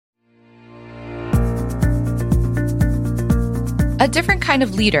A Different Kind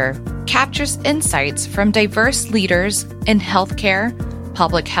of Leader captures insights from diverse leaders in healthcare,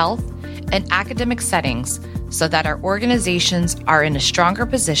 public health, and academic settings so that our organizations are in a stronger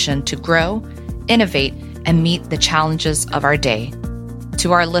position to grow, innovate, and meet the challenges of our day.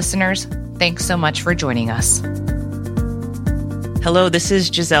 To our listeners, thanks so much for joining us. Hello, this is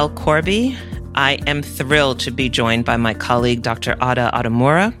Giselle Corby. I am thrilled to be joined by my colleague, Dr. Ada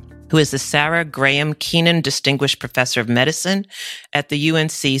Adimora, who is the Sarah Graham Keenan Distinguished Professor of Medicine at the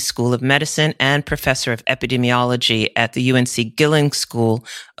UNC School of Medicine and Professor of Epidemiology at the UNC Gilling School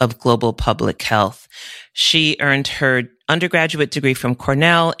of Global Public Health. She earned her undergraduate degree from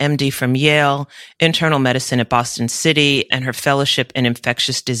Cornell, MD from Yale, internal medicine at Boston City, and her fellowship in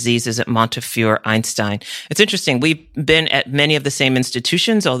infectious diseases at Montefiore Einstein. It's interesting. We've been at many of the same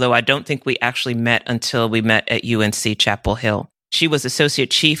institutions, although I don't think we actually met until we met at UNC Chapel Hill. She was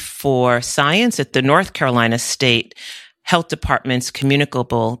Associate Chief for Science at the North Carolina State Health Department's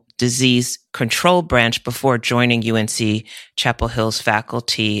Communicable Disease Control Branch before joining UNC Chapel Hill's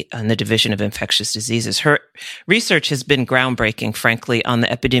faculty in the Division of Infectious Diseases. Her research has been groundbreaking, frankly, on the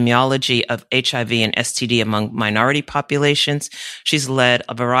epidemiology of HIV and STD among minority populations. She's led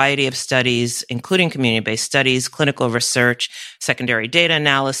a variety of studies, including community-based studies, clinical research, secondary data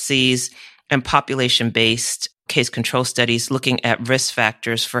analyses, and population-based case control studies looking at risk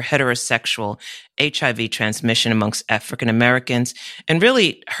factors for heterosexual HIV transmission amongst African Americans. And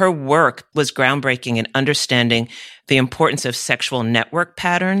really, her work was groundbreaking in understanding the importance of sexual network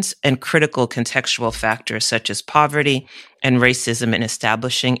patterns and critical contextual factors such as poverty and racism in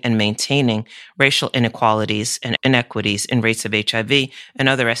establishing and maintaining racial inequalities and inequities in rates of HIV and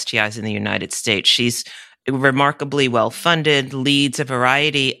other STIs in the United States. She's remarkably well-funded, leads a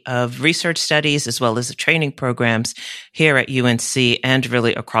variety of research studies as well as the training programs here at UNC and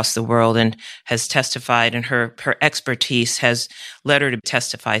really across the world, and has testified, and her expertise has led her to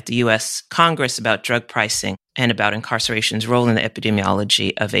testify at the U.S. Congress about drug pricing and about incarceration's role in the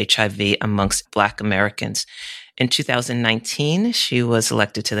epidemiology of HIV amongst Black Americans. In 2019, she was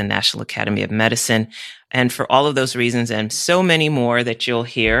elected to the National Academy of Medicine. And for all of those reasons and so many more that you'll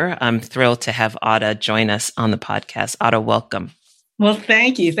hear, I'm thrilled to have Ada join us on the podcast. Ada, welcome. Well,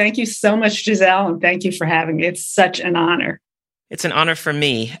 thank you. Thank you so much, Giselle, and thank you for having me. It's such an honor. It's an honor for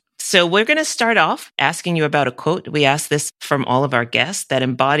me. So we're going to start off asking you about a quote. We ask this from all of our guests that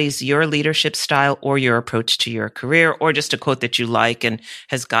embodies your leadership style or your approach to your career, or just a quote that you like and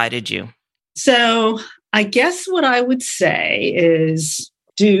has guided you. So I guess what I would say is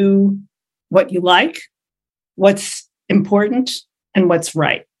do what you like, what's important, and what's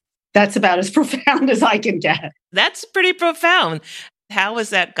right. That's about as profound as I can get. That's pretty profound. How has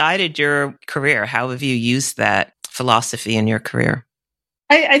that guided your career? How have you used that philosophy in your career?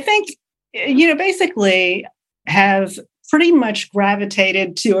 I think, basically have pretty much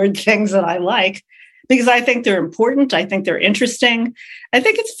gravitated toward things that I like because I think they're important. I think they're interesting. I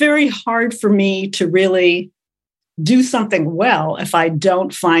think it's very hard for me to really do something well if I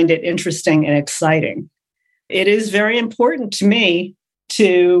don't find it interesting and exciting. It is very important to me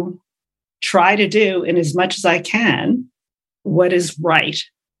to try to do in as much as I can what is right,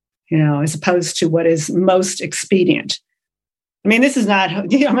 as opposed to what is most expedient. I mean, this is not,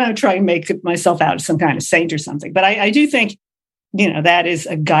 I'm not trying to make myself out as some kind of saint or something, but I do think, that is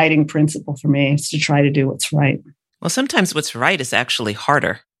a guiding principle for me, is to try to do what's right. Well, sometimes what's right is actually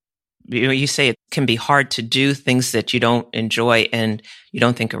harder. You say it can be hard to do things that you don't enjoy and you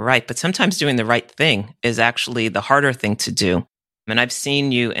don't think are right, but sometimes doing the right thing is actually the harder thing to do. And I've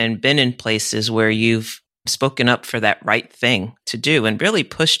seen you and been in places where you've spoken up for that right thing to do and really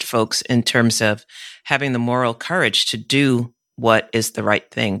pushed folks in terms of having the moral courage to do what is the right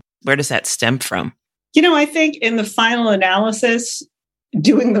thing. Where does that stem from? I think in the final analysis,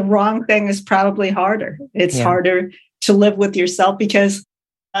 doing the wrong thing is probably harder. It's harder to live with yourself because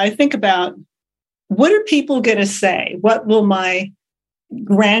I think about what are people going to say? What will my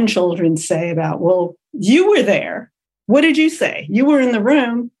grandchildren say about, well, you were there. What did you say? You were in the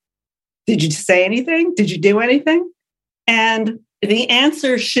room. Did you say anything? Did you do anything? And the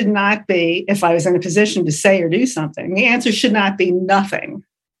answer should not be, if I was in a position to say or do something, the answer should not be nothing.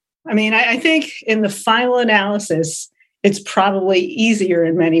 I mean, I think in the final analysis, it's probably easier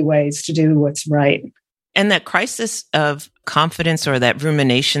in many ways to do what's right. And that crisis of confidence or that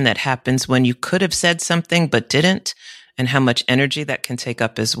rumination that happens when you could have said something but didn't, and how much energy that can take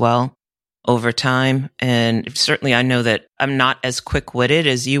up as well over time. And certainly I know that I'm not as quick-witted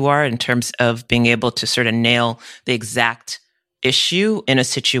as you are in terms of being able to sort of nail the exact issue in a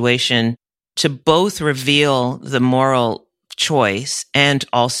situation to both reveal the moral choice and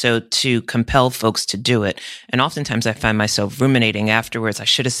also to compel folks to do it. And oftentimes I find myself ruminating afterwards. I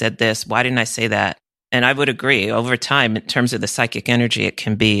should have said this. Why didn't I say that? And I would agree, over time, in terms of the psychic energy, it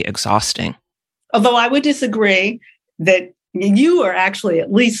can be exhausting. Although I would disagree that you are actually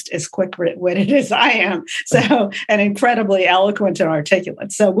at least as quick-witted as I am, and incredibly eloquent and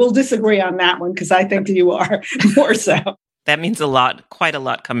articulate. So we'll disagree on that one because I think you are more so. That means a lot, quite a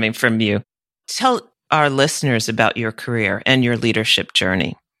lot coming from you. Tell our listeners about your career and your leadership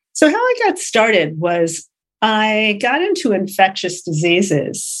journey. So how I got started was I got into infectious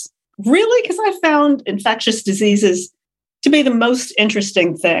diseases, really because I found infectious diseases to be the most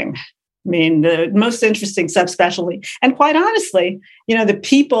interesting thing. I mean, the most interesting subspecialty. And quite honestly, the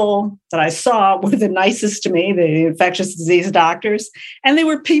people that I saw were the nicest to me, the infectious disease doctors, and they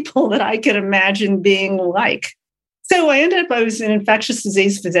were people that I could imagine being like. So I was an infectious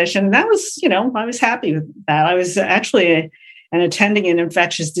disease physician. And that was, I was happy with that. I was actually an attending in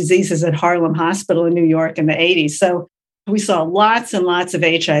infectious diseases at Harlem Hospital in New York in the 80s. So we saw lots and lots of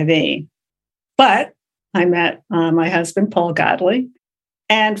HIV. But I met my husband, Paul Godley,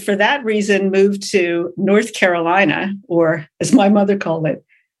 and for that reason moved to North Carolina, or as my mother called it,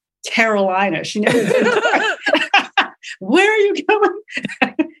 Carolina. She never where are you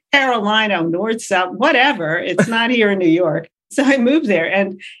going? Carolina, north, south, whatever. It's not here in New York. So I moved there.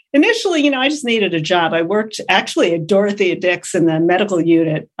 And initially, I just needed a job. I worked actually at Dorothea Dix in the medical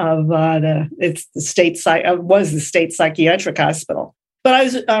unit of the state psychiatric hospital. But I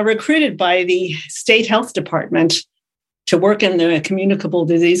was recruited by the state health department to work in the communicable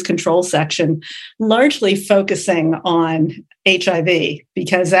disease control section, largely focusing on HIV,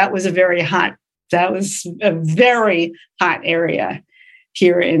 because that was a very hot area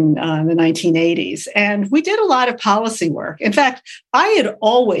here in the 1980s. And we did a lot of policy work. In fact, I had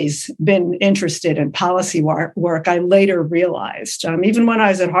always been interested in policy work, I later realized, even when I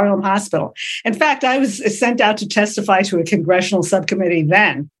was at Harlem Hospital. In fact, I was sent out to testify to a congressional subcommittee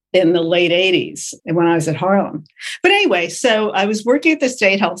then in the late 80s when I was at Harlem. But anyway, so I was working at the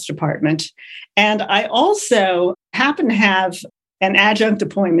state health department, and I also happened to have an adjunct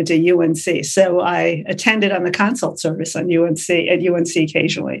appointment at UNC. So I attended on the consult service at UNC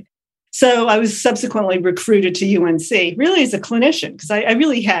occasionally. So I was subsequently recruited to UNC, really as a clinician, because I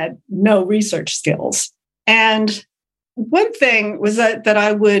really had no research skills. And one thing was that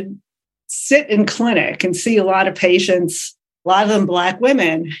I would sit in clinic and see a lot of patients, a lot of them Black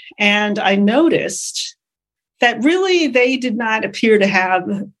women. And I noticed that really they did not appear to have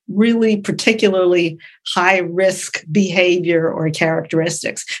really particularly high risk behavior or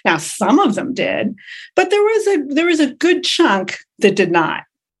characteristics. Now, some of them did, but there was a good chunk that did not.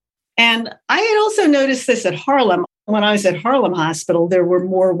 And I had also noticed this at Harlem. When I was at Harlem Hospital, there were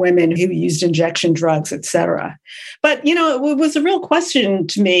more women who used injection drugs, et cetera. But, it was a real question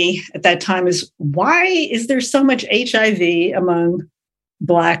to me at that time is, why is there so much HIV among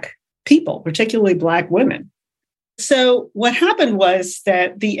Black people, particularly Black women? So what happened was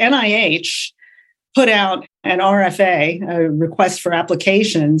that the NIH put out an RFA, a request for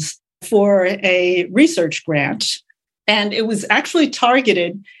applications, for a research grant, and it was actually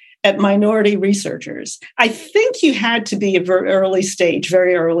targeted at minority researchers. I think you had to be a very early stage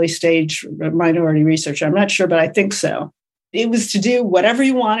minority researcher. I'm not sure, but I think so. It was to do whatever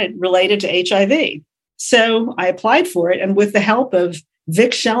you wanted related to HIV. So I applied for it, and with the help of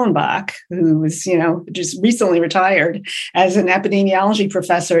Vic Schellenbach, who was, just recently retired as an epidemiology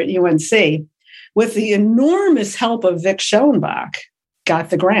professor at UNC, with the enormous help of Vic Schellenbach, got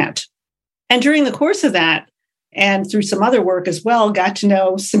the grant. And during the course of that, and through some other work as well, got to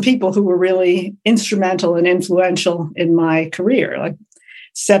know some people who were really instrumental and influential in my career, like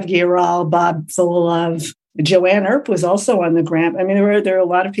Seb Gieral, Bob Thulilov. Joanne Earp was also on the grant. I mean, there were a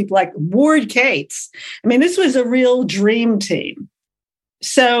lot of people like Ward Cates. I mean, this was a real dream team.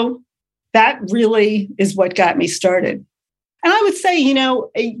 So that really is what got me started. And I would say,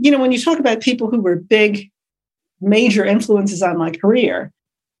 when you talk about people who were big, major influences on my career,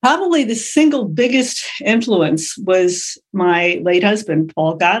 probably the single biggest influence was my late husband,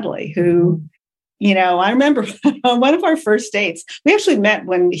 Paul Godley, who, I remember on one of our first dates, we actually met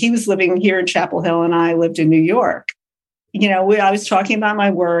when he was living here in Chapel Hill and I lived in New York. I was talking about my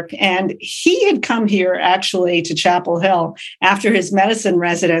work, and he had come here actually to Chapel Hill after his medicine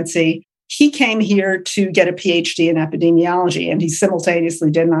residency. He came here to get a PhD in epidemiology, and he simultaneously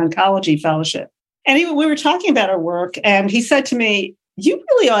did an oncology fellowship. And we were talking about our work, and he said to me, you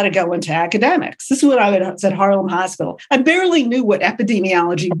really ought to go into academics. This is what I was at Harlem Hospital. I barely knew what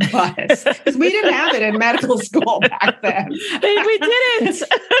epidemiology was because we didn't have it in medical school back then. We didn't.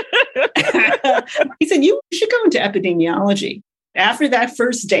 He said, you should go into epidemiology. After that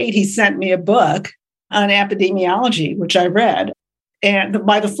first date, he sent me a book on epidemiology, which I read, and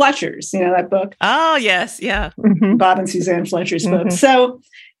by the Fletchers, that book. Oh, yes. Yeah. Mm-hmm. Bob and Suzanne Fletcher's book. So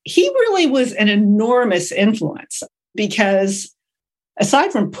he really was an enormous influence because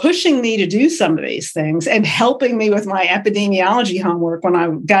aside from pushing me to do some of these things and helping me with my epidemiology homework when I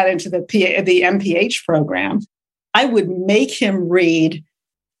got into the MPH program, I would make him read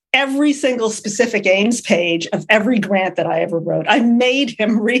every single specific aims page of every grant that I ever wrote. I made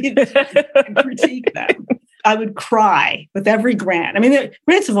him read and critique them. I would cry with every grant. I mean,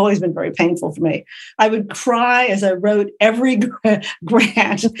 grants have always been very painful for me. I would cry as I wrote every grant.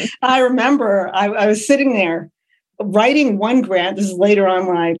 I remember I was sitting there writing one grant. This is later on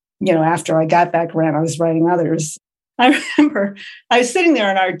when after I got that grant, I was writing others. I remember I was sitting there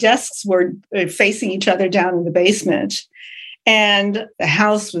and our desks were facing each other down in the basement. And the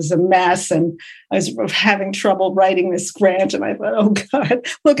house was a mess. And I was having trouble writing this grant. And I thought, oh, God,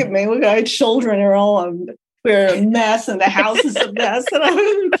 look at me. Look, our children are all we're a mess and the house is a mess. And I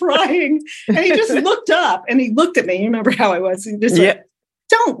was crying. And he just looked up and he looked at me. You remember how I was? He just went,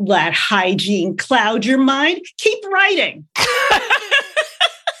 don't let hygiene cloud your mind. Keep writing.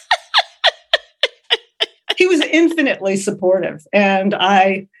 He was infinitely supportive. And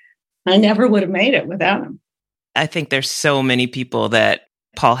I never would have made it without him. I think there's so many people that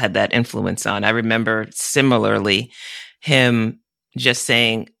Paul had that influence on. I remember similarly him just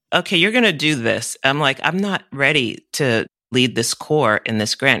saying, okay, you're going to do this. I'm like, I'm not ready to lead this core in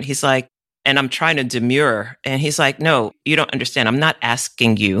this grant. He's like, and I'm trying to demur. And he's like, no, you don't understand. I'm not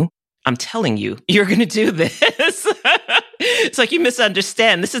asking you. I'm telling you, you're going to do this. It's like, you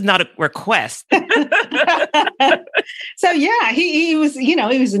misunderstand. This is not a request. So yeah, he was, he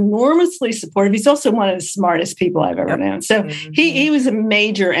was enormously supportive. He's also one of the smartest people I've ever known. So he was a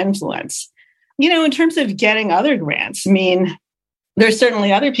major influence. In terms of getting other grants, I mean, there's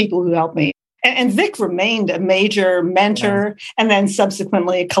certainly other people who helped me. And Vic remained a major mentor and then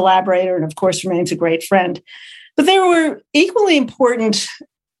subsequently a collaborator and of course remains a great friend. But there were equally important.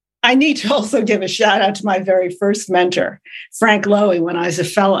 I need to also give a shout out to my very first mentor, Frank Lowy, when I was a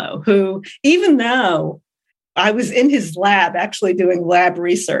fellow, who, even though I was in his lab actually doing lab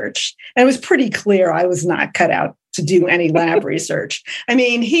research, and it was pretty clear I was not cut out to do any lab research. I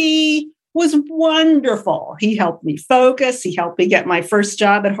mean, he was wonderful. He helped me focus. He helped me get my first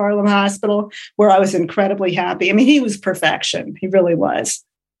job at Harlem Hospital, where I was incredibly happy. I mean, he was perfection. He really was.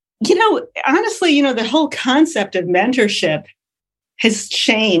 Honestly, the whole concept of mentorship has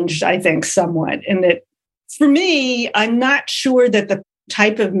changed, I think, somewhat. And that for me, I'm not sure that the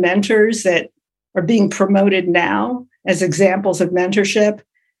type of mentors that are being promoted now as examples of mentorship,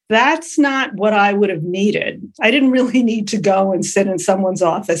 that's not what I would have needed. I didn't really need to go and sit in someone's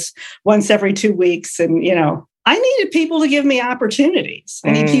office once every 2 weeks. And, I needed people to give me opportunities.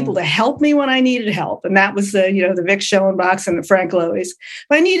 I need people to help me when I needed help. And that was the Vic Schellenbachs and the Frank Loweys.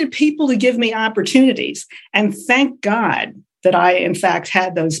 But I needed people to give me opportunities. And thank God that I, in fact,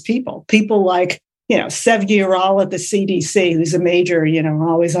 had those people like, Sev Gioral at the CDC, who's a major,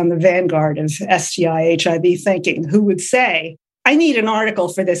 always on the vanguard of STI, HIV thinking, who would say, I need an article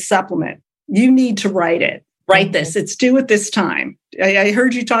for this supplement. You need to write it. Write this. It's due at this time. I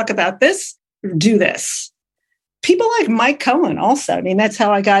heard you talk about this. Do this. People like Mike Cohen also. I mean, that's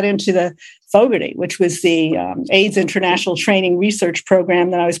how I got into the Fogarty, which was the AIDS International Training Research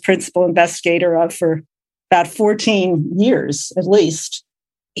Program that I was principal investigator of for about 14 years, at least.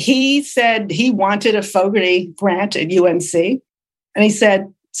 He said he wanted a Fogarty grant at UNC. And he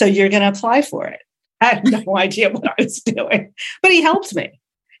said, so you're going to apply for it. I had no idea what I was doing, but he helped me.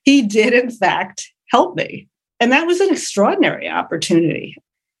 He did, in fact, help me. And that was an extraordinary opportunity.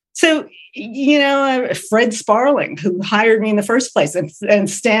 So, Fred Sparling, who hired me in the first place, and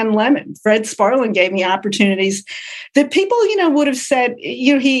Stan Lemon, Fred Sparling gave me opportunities that people, would have said,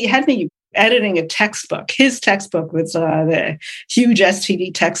 he had me editing a textbook. His textbook was the huge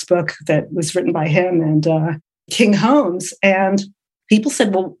STD textbook that was written by him and King Holmes. And people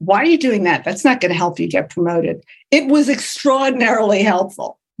said, well, why are you doing that? That's not going to help you get promoted. It was extraordinarily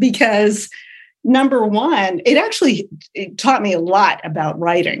helpful because, number one, it taught me a lot about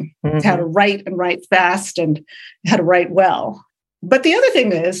writing, how to write and write fast and how to write well. But the other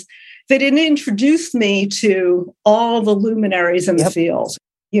thing is that it introduced me to all the luminaries in the field.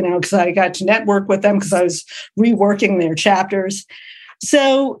 Because I got to network with them because I was reworking their chapters.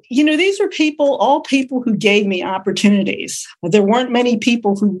 So, these were all people who gave me opportunities. There weren't many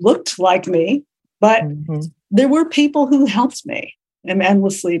people who looked like me, but there were people who helped me. I'm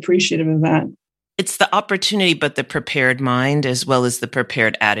endlessly appreciative of that. It's the opportunity, but the prepared mind as well as the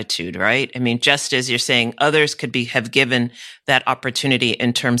prepared attitude, right? I mean, just as you're saying, others could have given that opportunity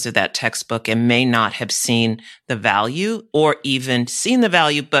in terms of that textbook and may not have seen the value or even seen the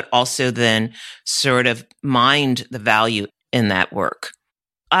value, but also then sort of mined the value in that work.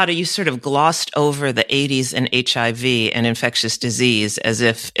 Ada, you sort of glossed over the 80s and HIV and infectious disease as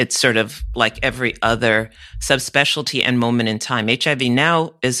if it's sort of like every other subspecialty and moment in time. HIV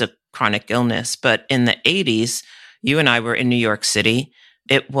now is a chronic illness, but in the 80s, you and I were in New York City.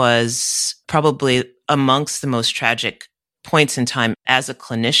 It was probably amongst the most tragic points in time as a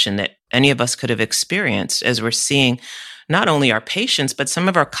clinician that any of us could have experienced, as we're seeing not only our patients, but some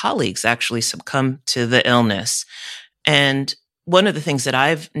of our colleagues actually succumb to the illness. And one of the things that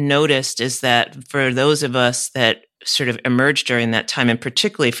I've noticed is that for those of us that sort of emerged during that time, and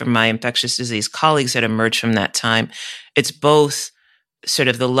particularly from my infectious disease colleagues that emerged from that time, it's both sort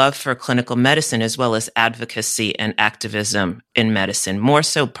of the love for clinical medicine as well as advocacy and activism in medicine, more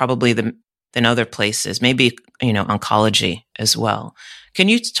so probably than other places, maybe, oncology as well. Can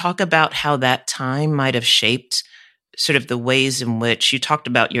you talk about how that time might have shaped sort of the ways in which you talked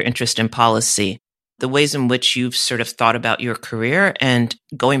about your interest in policy, the ways in which you've sort of thought about your career and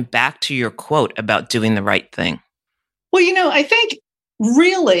going back to your quote about doing the right thing? Well, I think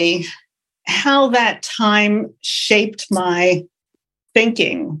really how that time shaped my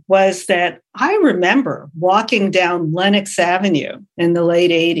thinking was that I remember walking down Lenox Avenue in the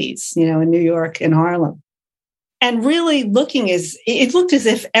late 80s, in New York and Harlem, and really it looked as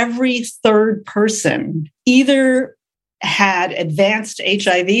if every third person either had advanced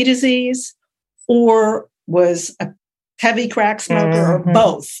HIV disease or was a heavy crack smoker or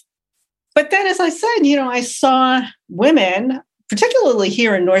both. But then, as I said, I saw women, particularly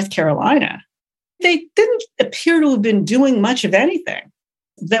here in North Carolina, they didn't appear to have been doing much of anything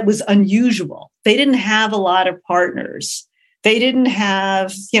that was unusual. They didn't have a lot of partners. They didn't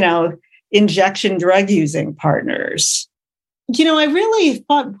have, injection drug using partners. I really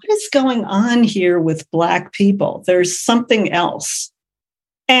thought, what is going on here with Black people? There's something else.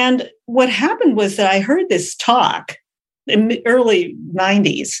 And what happened was that I heard this talk in the early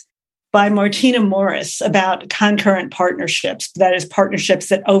 90s by Martina Morris about concurrent partnerships, that is, partnerships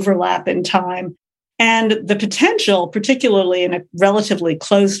that overlap in time, and the potential, particularly in a relatively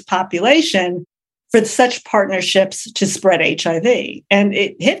closed population, for such partnerships to spread HIV. And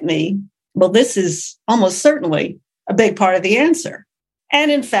it hit me, well, this is almost certainly a big part of the answer.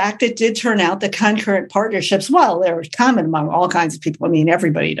 And in fact, it did turn out that concurrent partnerships, well, they're common among all kinds of people. I mean,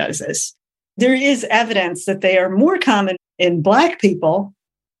 everybody does this. There is evidence that they are more common in Black people.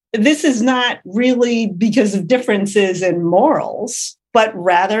 This is not really because of differences in morals, but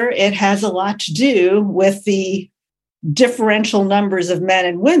rather it has a lot to do with the differential numbers of men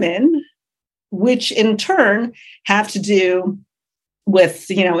and women, which in turn have to do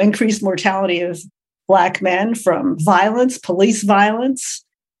with, increased mortality of Black men from violence, police violence,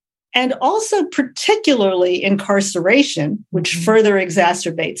 and also particularly incarceration, which further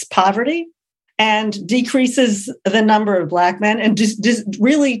exacerbates poverty and decreases the number of Black men and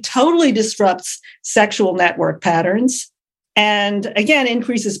really totally disrupts sexual network patterns. And again,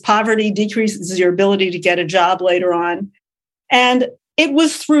 increases poverty, decreases your ability to get a job later on. And it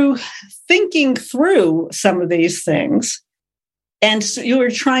was through thinking through some of these things. And so you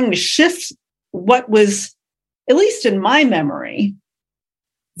were trying to shift what was, at least in my memory,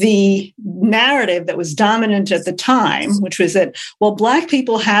 the narrative that was dominant at the time, which was that, well, Black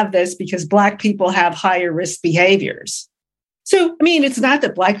people have this because Black people have higher risk behaviors. So, I mean, it's not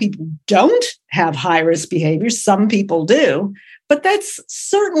that Black people don't have high risk behaviors. Some people do, but that's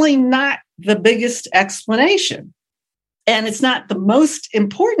certainly not the biggest explanation. And it's not the most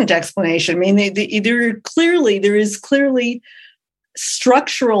important explanation. I mean, there is clearly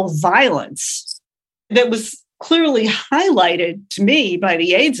structural violence that was clearly highlighted to me by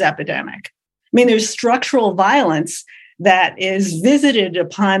the AIDS epidemic. I mean, there's structural violence that is visited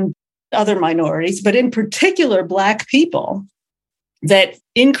upon other minorities, but in particular, Black people, that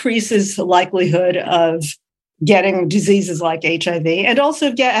increases the likelihood of getting diseases like HIV and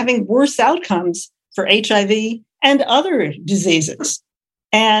also having worse outcomes for HIV and other diseases.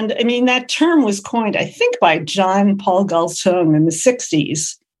 And I mean, that term was coined, I think, by John Paul Galtung in the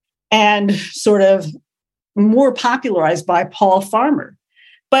 60s and sort of more popularized by Paul Farmer.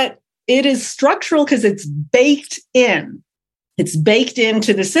 But it is structural because it's baked in. It's baked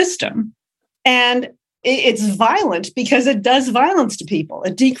into the system. And It's violent because it does violence to people.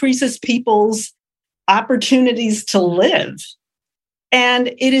 It decreases people's opportunities to live. And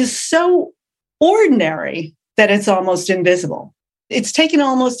it is so ordinary that it's almost invisible. It's taken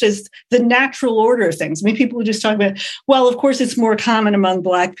almost as the natural order of things. I mean, people just talk about, well, of course, it's more common among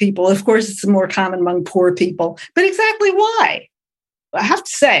Black people. Of course, it's more common among poor people. But exactly why? I have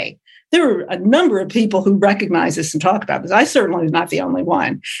to say, there are a number of people who recognize this and talk about this. I certainly was not the only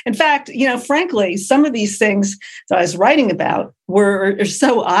one. In fact, frankly, some of these things that I was writing about are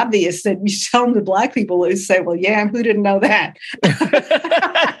so obvious that you tell them to Black people who say, well, yeah, and who didn't know that?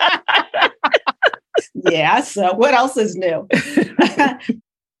 Yeah, so what else is new?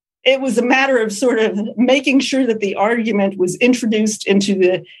 It was a matter of sort of making sure that the argument was introduced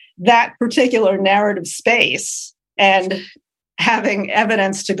into that particular narrative space and having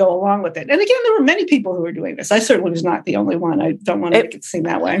evidence to go along with it. And again, there were many people who were doing this. I certainly was not the only one. I don't want to make it seem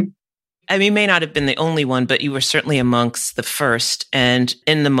that way. I mean, you may not have been the only one, but you were certainly amongst the first and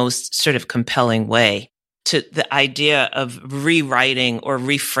in the most sort of compelling way to the idea of rewriting or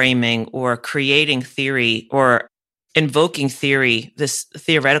reframing or creating theory or invoking theory, this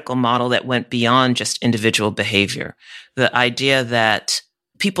theoretical model that went beyond just individual behavior. The idea that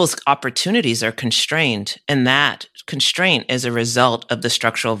people's opportunities are constrained, and that constraint is a result of the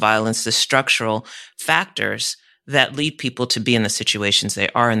structural violence, the structural factors that lead people to be in the situations they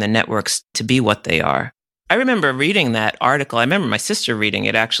are and the networks to be what they are. I remember reading that article. I remember my sister reading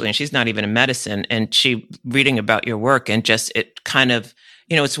it actually, and she's not even in medicine, and she reading about your work and just it kind of,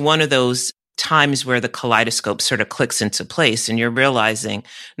 it's one of those times where the kaleidoscope sort of clicks into place and you're realizing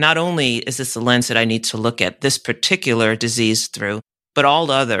not only is this a lens that I need to look at this particular disease through, but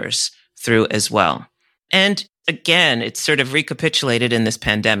all others through as well. And again, it's sort of recapitulated in this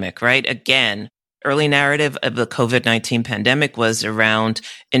pandemic, right? Again, early narrative of the COVID-19 pandemic was around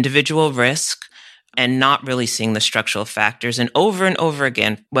individual risk and not really seeing the structural factors. And over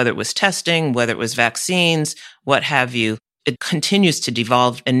again, whether it was testing, whether it was vaccines, what have you, it continues to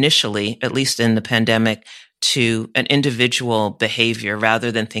devolve initially, at least in the pandemic, to an individual behavior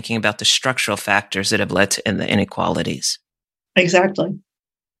rather than thinking about the structural factors that have led to the inequalities. Exactly.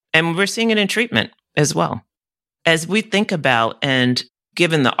 And we're seeing it in treatment as well. As we think about, and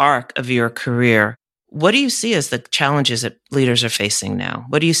given the arc of your career, what do you see as the challenges that leaders are facing now?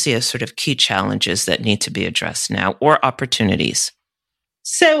 What do you see as sort of key challenges that need to be addressed now or opportunities?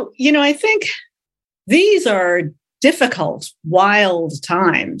 So, I think these are difficult, wild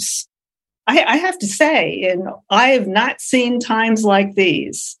times. I have to say, I have not seen times like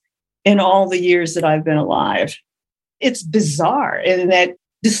these in all the years that I've been alive. It's bizarre in that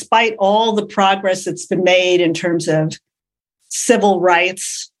despite all the progress that's been made in terms of civil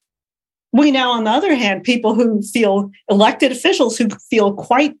rights, we now, on the other hand, people who feel elected officials who feel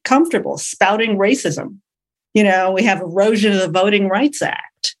quite comfortable spouting racism. We have erosion of the Voting Rights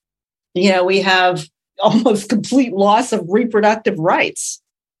Act. We have almost complete loss of reproductive rights.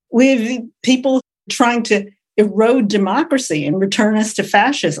 We have people trying to erode democracy and return us to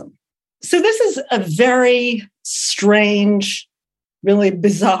fascism. So this is a very strange, really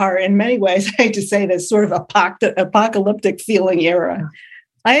bizarre, in many ways, I hate to say this, sort of apocalyptic feeling era.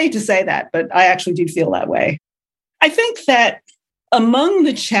 I hate to say that, but I actually do feel that way. I think that among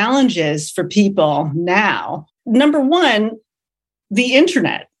the challenges for people now, number one, the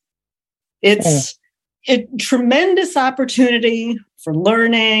internet. It's a tremendous opportunity for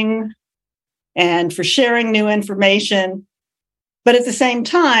learning and for sharing new information. But at the same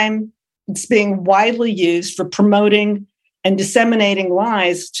time, it's being widely used for promoting and disseminating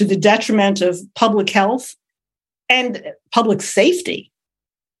lies to the detriment of public health and public safety.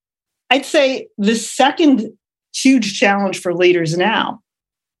 I'd say the second huge challenge for leaders now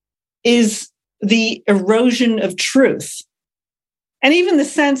is the erosion of truth. And even the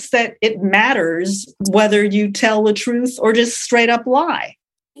sense that it matters whether you tell the truth or just straight up lie.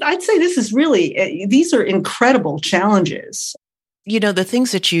 I'd say these are incredible challenges. The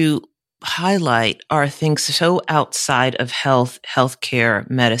things that you highlight are things so outside of healthcare,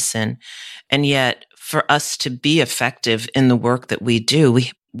 medicine. And yet for us to be effective in the work that we do,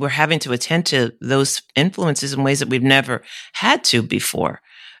 we're having to attend to those influences in ways that we've never had to before.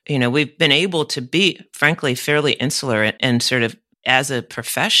 We've been able to be, frankly, fairly insular and sort of as a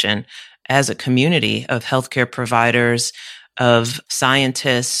profession, as a community of healthcare providers, of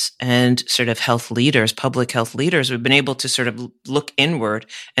scientists and sort of health leaders, public health leaders, we've been able to sort of look inward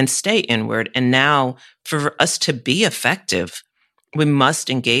and stay inward. And now for us to be effective, we must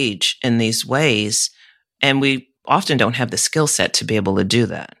engage in these ways. And we often don't have the skill set to be able to do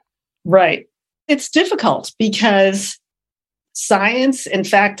that. Right. It's difficult because science, in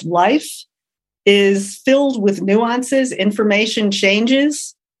fact, life is filled with nuances. Information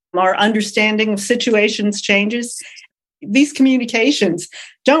changes. Our understanding of situations changes. These communications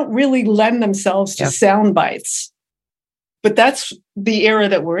don't really lend themselves to sound bites. But that's the era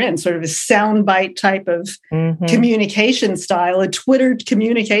that we're in, sort of a soundbite type of communication style, a Twittered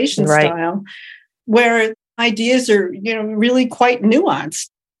communication style, where ideas are, really quite nuanced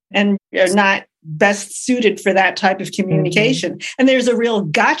and are not best suited for that type of communication. And there's a real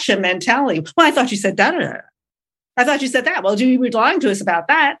gotcha mentality. Well, I thought you said that. I thought you said that. Well, you were lying to us about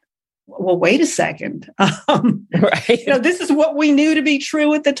that. Well, wait a second. Right. This is what we knew to be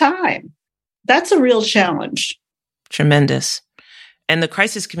true at the time. That's a real challenge. Tremendous. And the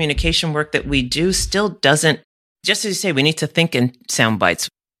crisis communication work that we do still doesn't, just as you say, we need to think in sound bites.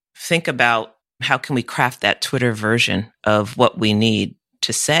 Think about how can we craft that Twitter version of what we need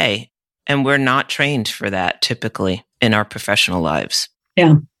to say. And we're not trained for that typically in our professional lives.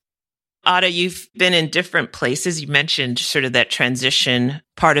 Yeah. Ada, you've been in different places. You mentioned sort of that transition,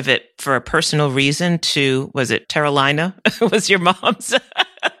 part of it for a personal reason to, was it Carolina? Was your mom's?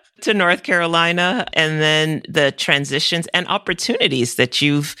 To North Carolina, and then the transitions and opportunities that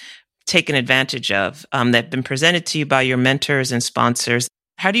you've taken advantage of that have been presented to you by your mentors and sponsors.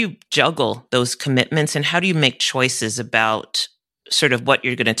 How do you juggle those commitments, and how do you make choices about sort of what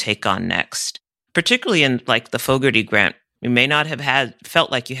you're going to take on next? Particularly in like the Fogarty grant, you may not have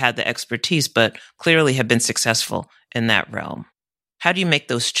felt like you had the expertise, but clearly have been successful in that realm. How do you make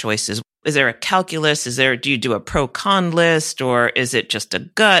those choices? Is there a calculus? Do you do a pro-con list, or is it just a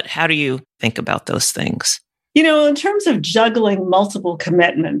gut? How do you think about those things? In terms of juggling multiple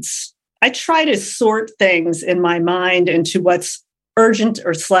commitments, I try to sort things in my mind into what's urgent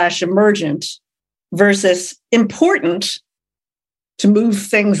or /emergent versus important to move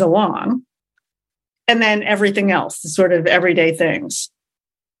things along, and then everything else, the sort of everyday things.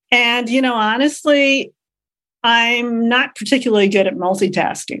 And, honestly, I'm not particularly good at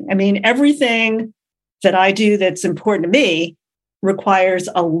multitasking. I mean, everything that I do that's important to me requires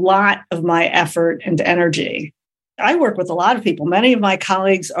a lot of my effort and energy. I work with a lot of people. Many of my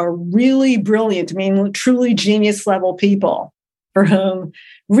colleagues are really brilliant, truly genius level people for whom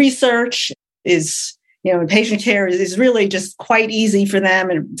research is, patient care is really just quite easy for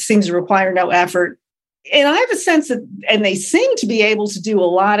them and seems to require no effort. And I have a sense that, and they seem to be able to do a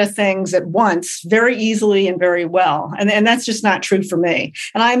lot of things at once very easily and very well. And that's just not true for me.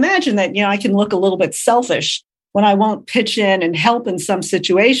 And I imagine that, I can look a little bit selfish when I won't pitch in and help in some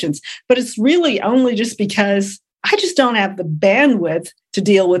situations. But it's really only just because I just don't have the bandwidth to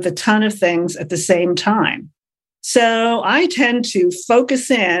deal with a ton of things at the same time. So I tend to focus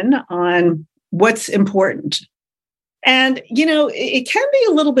in on what's important. And, it can be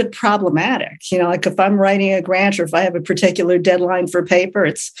a little bit problematic, like if I'm writing a grant or if I have a particular deadline for paper,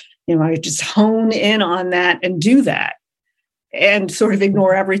 it's, I just hone in on that and do that and sort of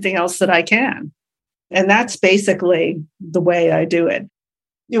ignore everything else that I can. And that's basically the way I do it.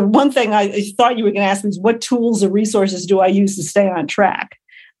 One thing I thought you were going to ask me is what tools or resources do I use to stay on track?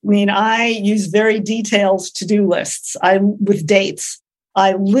 I use very detailed to-do lists with dates.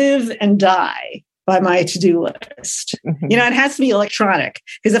 I live and die by my to-do list. It has to be electronic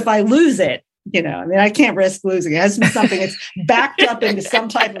because if I lose it, I can't risk losing it. It has to be something that's backed up into some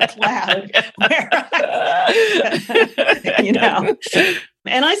type of cloud where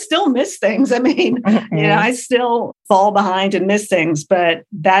and I still miss things. I still fall behind and miss things, but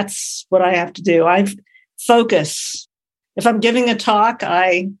that's what I have to do. I focus. If I'm giving a talk,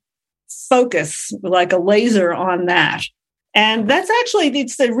 I focus like a laser on that. And that's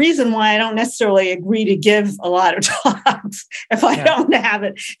it's the reason why I don't necessarily agree to give a lot of talks if I don't have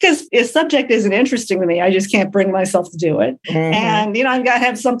it. Because if a subject isn't interesting to me, I just can't bring myself to do it. And, I've got to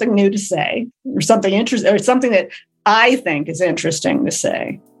have something new to say or something interesting or something that I think is interesting to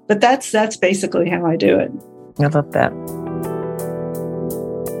say. But that's basically how I do it. I love that.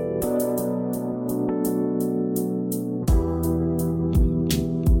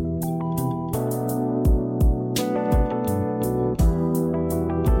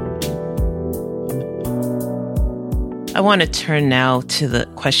 I want to turn now to the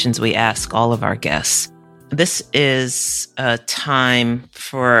questions we ask all of our guests. This is a time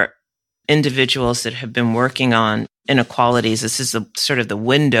for individuals that have been working on inequalities. This is sort of the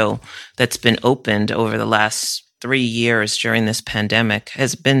window that's been opened over the last 3 years during this pandemic.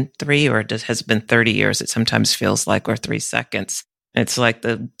 Has it been 3 or has it been 30 years? It sometimes feels like, or 3 seconds. It's like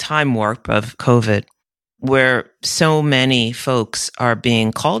the time warp of COVID, where so many folks are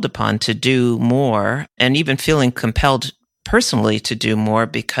being called upon to do more and even feeling compelled personally to do more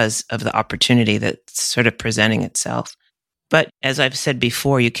because of the opportunity that's sort of presenting itself. But as I've said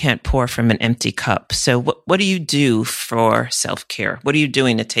before, you can't pour from an empty cup. So what do you do for self-care? What are you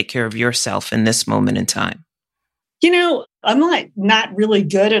doing to take care of yourself in this moment in time? I'm not really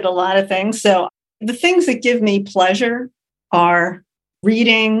good at a lot of things. So the things that give me pleasure are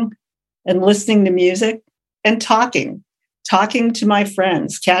reading and listening to music and talking to my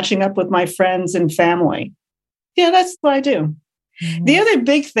friends, catching up with my friends and family. Yeah, that's what I do. Mm-hmm. The other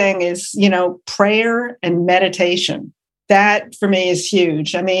big thing is, prayer and meditation. That for me is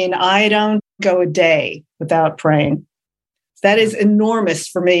huge. I mean, I don't go a day without praying. That is enormous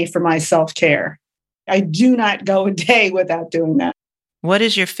for me for my self-care. I do not go a day without doing that. What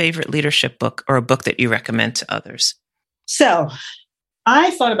is your favorite leadership book or a book that you recommend to others? So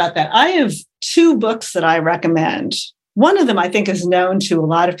I thought about that. I have 2 books that I recommend. One of them I think is known to a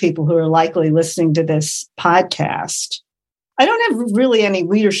lot of people who are likely listening to this podcast. I don't have really any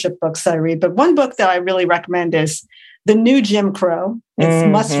leadership books that I read, but one book that I really recommend is The New Jim Crow. It's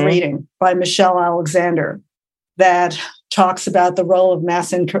must reading by Michelle Alexander that talks about the role of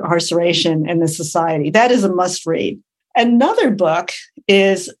mass incarceration in the society. That is a must read. Another book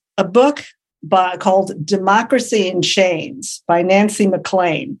is a book called Democracy in Chains by Nancy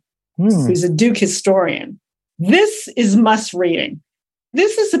McLean, who's a Duke historian. This is must reading.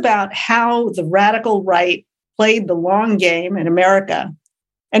 This is about how the radical right played the long game in America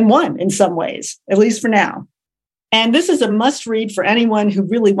and won in some ways, at least for now. And this is a must read for anyone who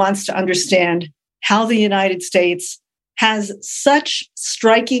really wants to understand how the United States has such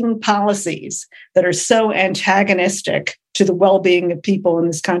striking policies that are so antagonistic to the well-being of people in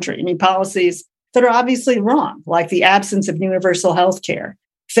this country. I mean, policies that are obviously wrong, like the absence of universal health care,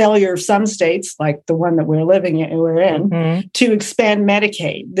 failure of some states, like the one that we're in, to expand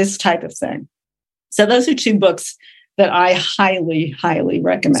Medicaid, this type of thing. So those are 2 books that I highly, highly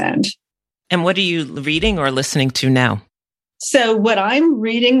recommend. And what are you reading or listening to now? So what I'm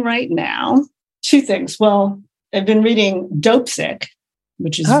reading right now, 2 things. Well, I've been reading Dope Sick,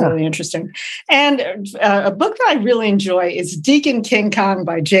 which is really interesting. And a book that I really enjoy is Deacon King Kong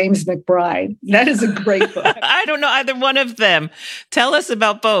by James McBride. That is a great book. I don't know either one of them. Tell us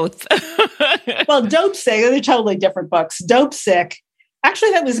about both. Well, Dope Sick, they're totally different books. Dope Sick,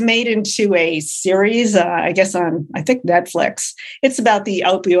 actually, that was made into a series, I guess on, I think, Netflix. It's about the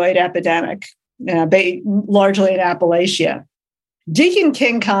opioid epidemic, largely in Appalachia. Deacon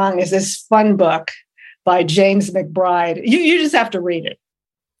King Kong is this fun book by James McBride. You just have to read it.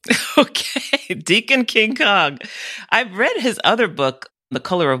 Okay, Deacon King Kong. I've read his other book, The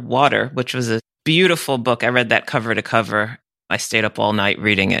Color of Water, which was a beautiful book. I read that cover to cover. I stayed up all night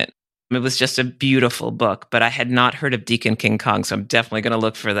reading it. It was just a beautiful book, but I had not heard of Deacon King Kong, so I'm definitely going to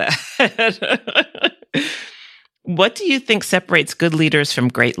look for that. What do you think separates good leaders from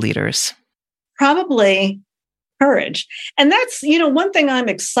great leaders? Probably courage. And that's, one thing I'm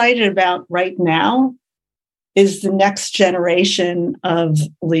excited about right now is the next generation of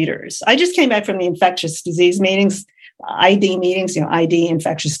leaders. I just came back from the infectious disease meetings, ID meetings, ID,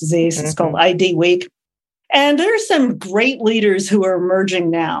 infectious disease. It's called ID Week. And there are some great leaders who are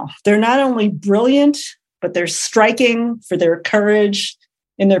emerging now. They're not only brilliant, but they're striking for their courage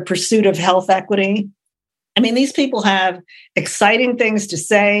in their pursuit of health equity. I mean, these people have exciting things to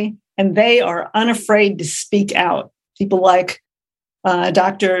say, and they are unafraid to speak out. People like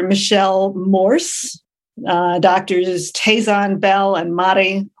Dr. Michelle Morse, Doctors Tazon Bell and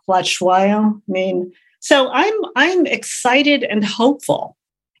Mari Hlatshwayo. I mean, so I'm excited and hopeful.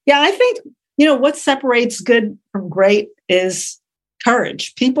 Yeah, I think, what separates good from great is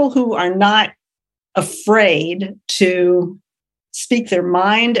courage. People who are not afraid to speak their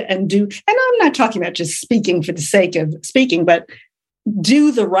mind and do, and I'm not talking about just speaking for the sake of speaking, but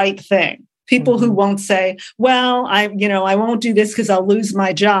do the right thing. People who won't say, well, I won't do this because I'll lose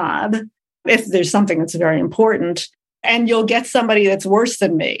my job if there's something that's very important, and you'll get somebody that's worse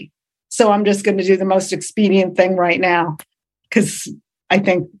than me. So I'm just going to do the most expedient thing right now, because I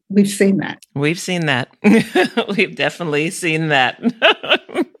think we've seen that. We've seen that. We've definitely seen that.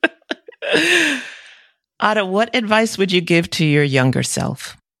 Ada, what advice would you give to your younger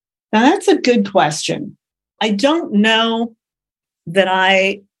self? Now, that's a good question. I don't know that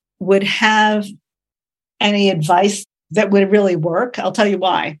I would have any advice that would really work. I'll tell you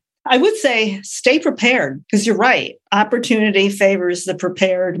why. I would say stay prepared, because you're right. Opportunity favors the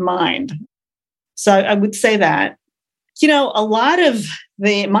prepared mind. So I would say that. A lot of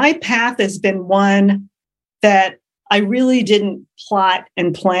my path has been one that I really didn't plot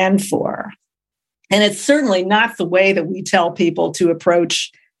and plan for. And it's certainly not the way that we tell people to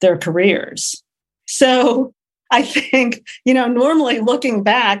approach their careers. So I think, normally looking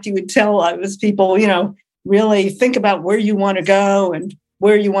back, you would tell us people, really think about where you want to go and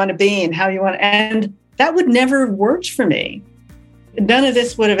where you want to be and how you want to. And that would never have worked for me. None of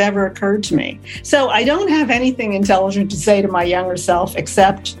this would have ever occurred to me. So I don't have anything intelligent to say to my younger self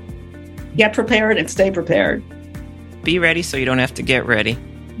except get prepared and stay prepared. Be ready so you don't have to get ready.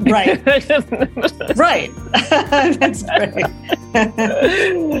 Right. Right. That's great.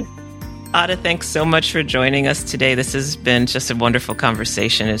 Ada, thanks so much for joining us today. This has been just a wonderful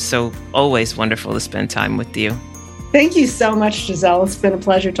conversation. It's so always wonderful to spend time with you. Thank you so much, Giselle. It's been a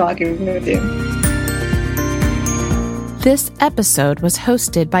pleasure talking with you. This episode was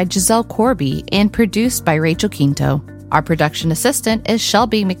hosted by Giselle Corby and produced by Rachel Quinto. Our production assistant is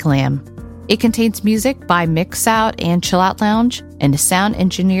Shelby McLam. It contains music by Mix Out and Chill Out Lounge and is sound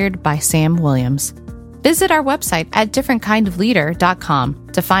engineered by Sam Williams. Visit our website at differentkindofleader.com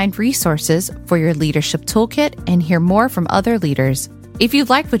to find resources for your leadership toolkit and hear more from other leaders. If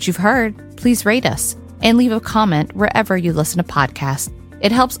you've liked what you've heard, please rate us and leave a comment wherever you listen to podcasts.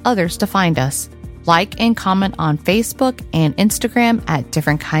 It helps others to find us. Like and comment on Facebook and Instagram at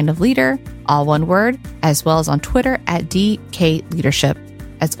Different Kind of Leader, all one word, as well as on Twitter at DK Leadership.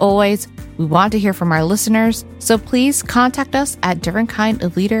 As always, we want to hear from our listeners, so please contact us at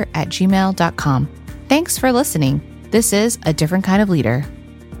differentkindofleader@gmail.com. Thanks for listening. This is A Different Kind of Leader.